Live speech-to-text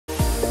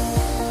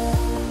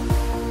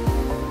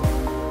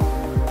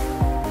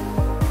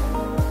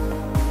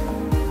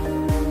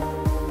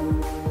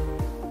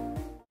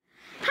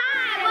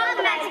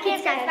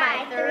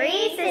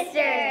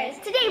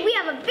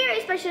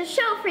special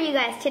show for you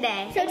guys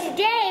today. So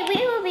today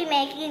we will be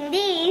making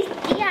these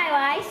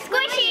DIY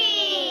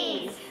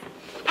squishies.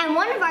 And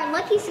one of our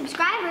lucky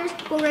subscribers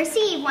will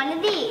receive one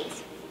of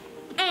these.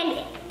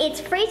 And it's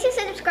free to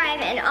subscribe,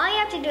 and all you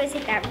have to do is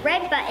hit that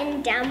red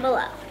button down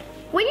below.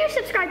 When you're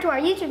subscribed to our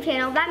YouTube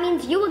channel, that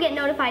means you will get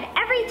notified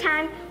every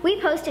time we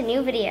post a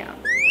new video.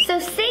 So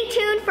stay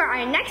tuned for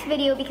our next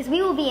video because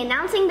we will be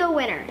announcing the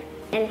winner.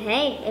 And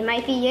hey, it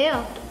might be you.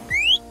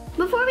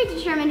 Before we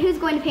determine who's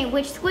going to paint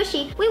which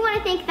squishy, we want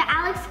to thank the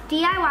ALEX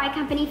D.I.Y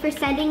company for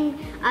sending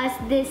us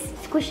this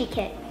squishy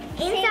kit.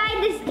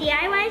 Inside this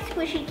DIY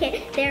squishy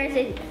kit, there's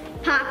a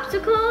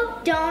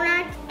popsicle,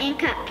 donuts, and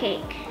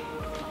cupcake.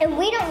 And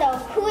we don't know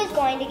who is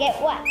going to get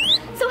what.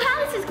 So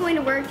how this is going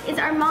to work is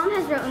our mom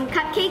has written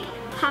cupcake,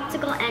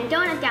 popsicle, and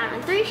donut down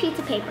on 3 sheets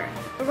of paper.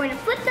 We're going to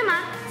flip them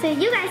up so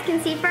you guys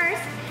can see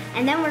first,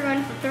 and then we're going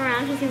to flip them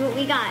around to see what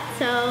we got.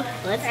 So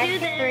let's do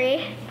this.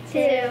 3,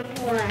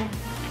 2, 1.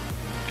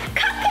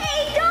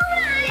 Cupcake,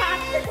 donut,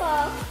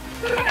 popsicle.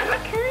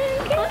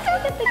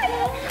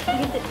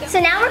 So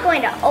now we're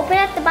going to open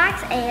up the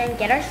box and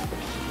get our squishies.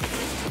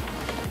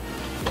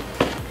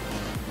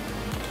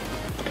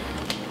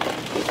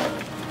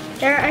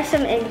 There are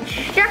some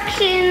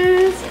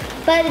instructions,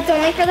 but it's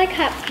only for the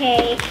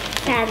cupcake,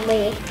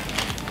 sadly.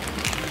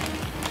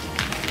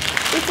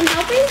 Need some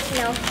helpers?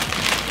 No.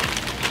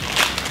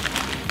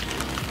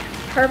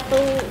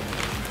 Purple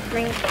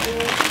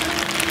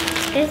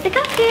sprinkles. There's the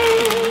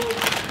cupcake.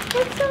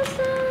 Looks so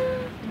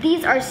soft.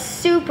 These are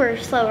super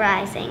slow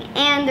rising,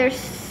 and they're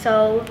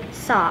so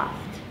soft.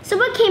 So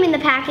what came in the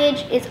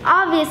package is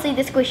obviously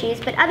the squishies,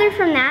 but other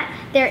from that,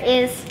 there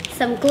is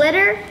some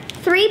glitter,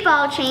 3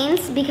 ball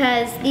chains,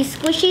 because these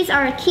squishies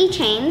are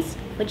keychains,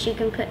 which you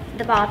can put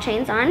the ball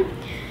chains on.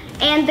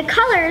 And the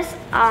colors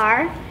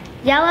are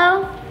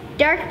yellow,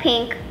 dark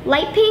pink,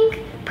 light pink,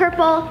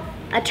 purple,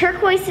 a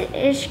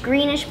turquoise-ish,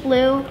 greenish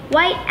blue,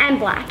 white, and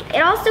black.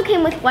 It also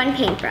came with 1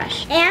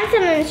 paintbrush. And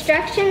some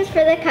instructions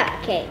for the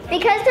cupcake.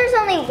 Because there's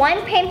only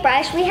 1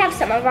 paintbrush, we have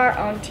some of our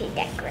own to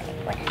decorate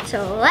with.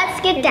 So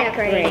let's get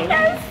decorating.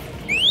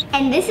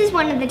 And this is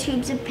one of the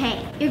tubes of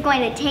paint. You're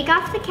going to take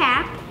off the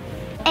cap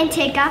and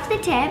take off the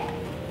tip.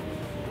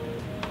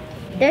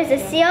 There's a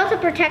seal to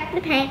protect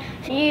the paint,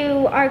 so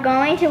you are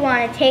going to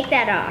want to take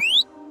that off.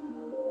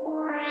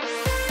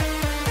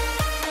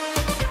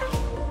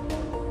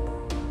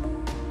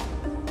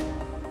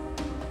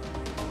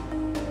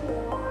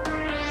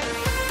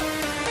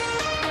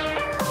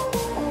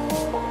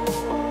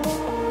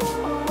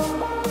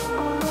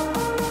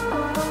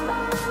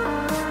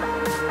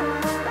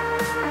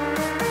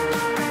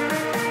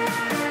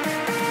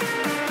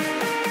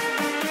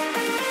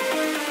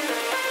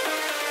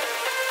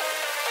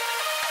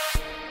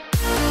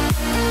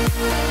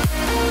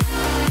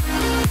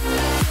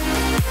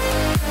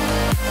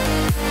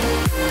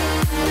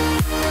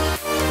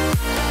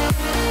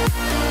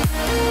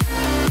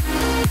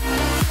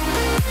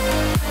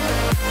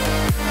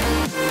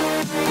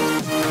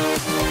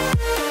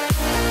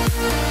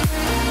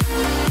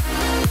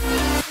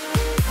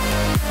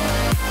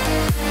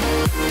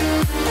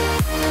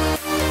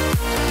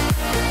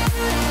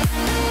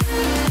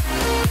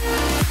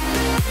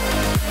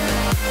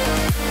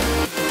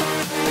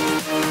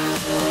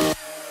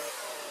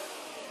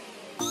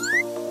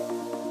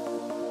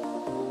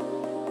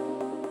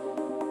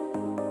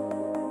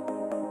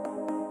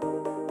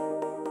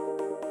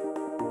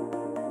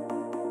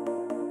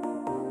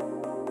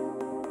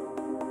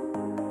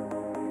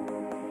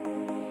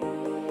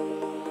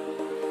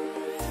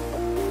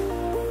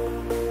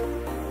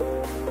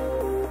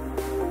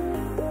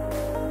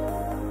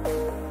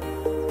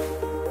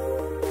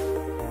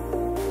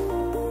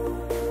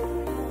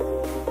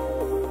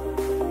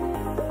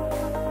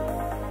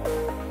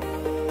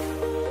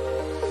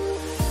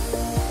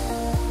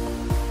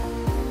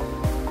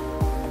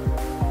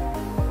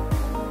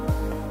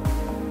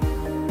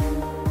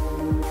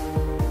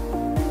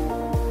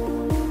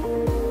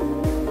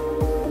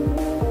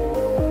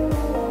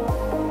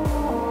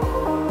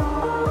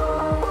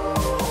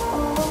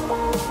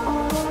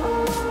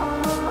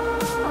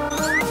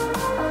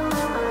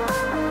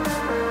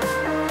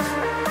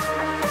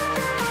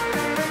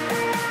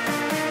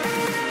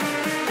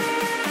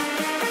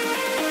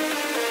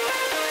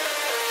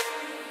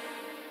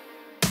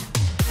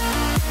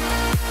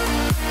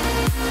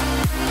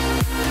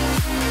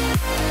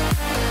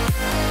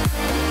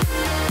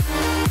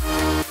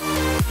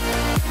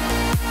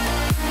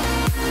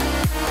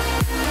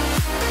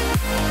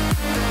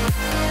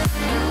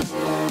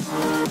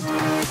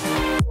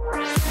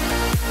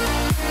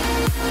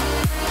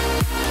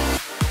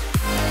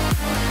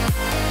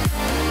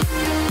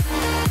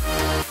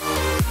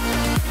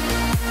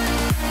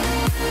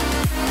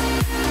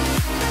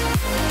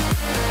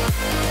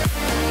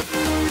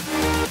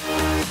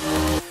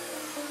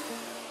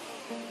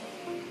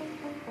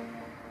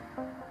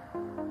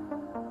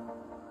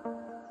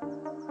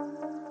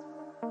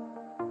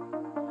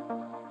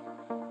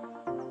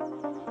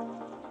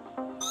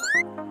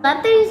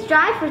 Let these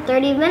dry for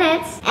 30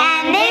 minutes.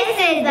 And this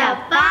is the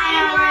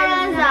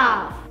final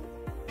result.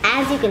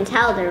 As you can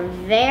tell, they're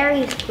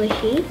very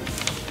squishy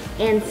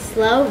and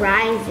slow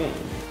rising.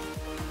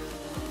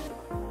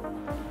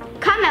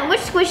 Comment which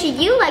squishy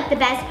you like the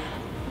best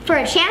for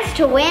a chance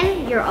to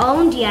win your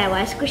own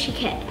DIY squishy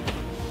kit.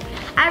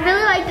 I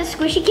really like the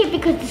squishy kit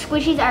because the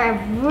squishies are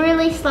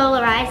really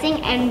slow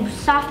rising and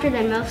softer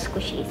than most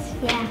squishies.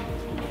 Yeah.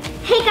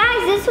 Hey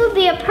guys, this would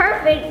be a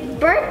perfect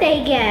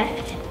birthday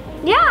gift.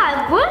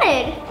 Yeah, it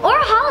would. Or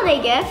a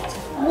holiday gift.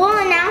 We'll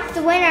announce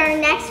the winner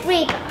next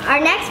week. Our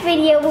next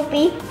video will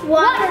be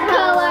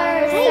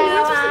watercolors. Hey,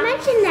 you're supposed to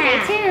mention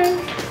that. Stay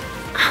tuned.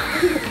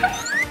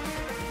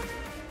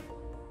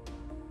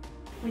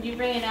 When you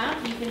bring it up,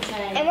 you can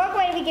say. And we're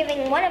going to be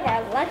giving one of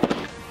our lucky.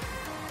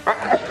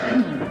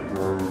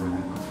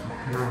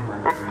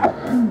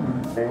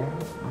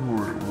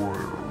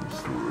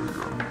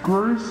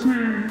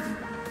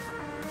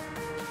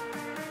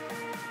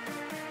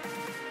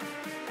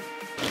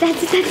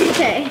 That's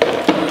okay.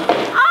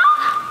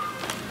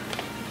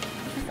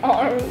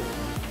 Sorry.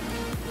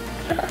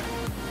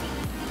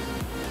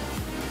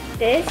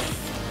 This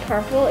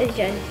purple is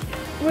just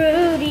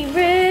Rudy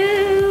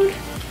Rude.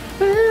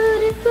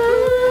 Rudy, Rudy,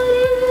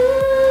 Rudy.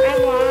 I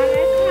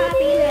wanna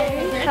copy that.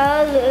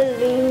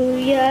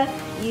 Hallelujah,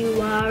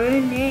 you are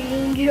an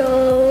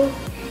angel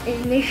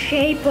in the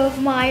shape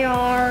of my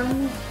arms.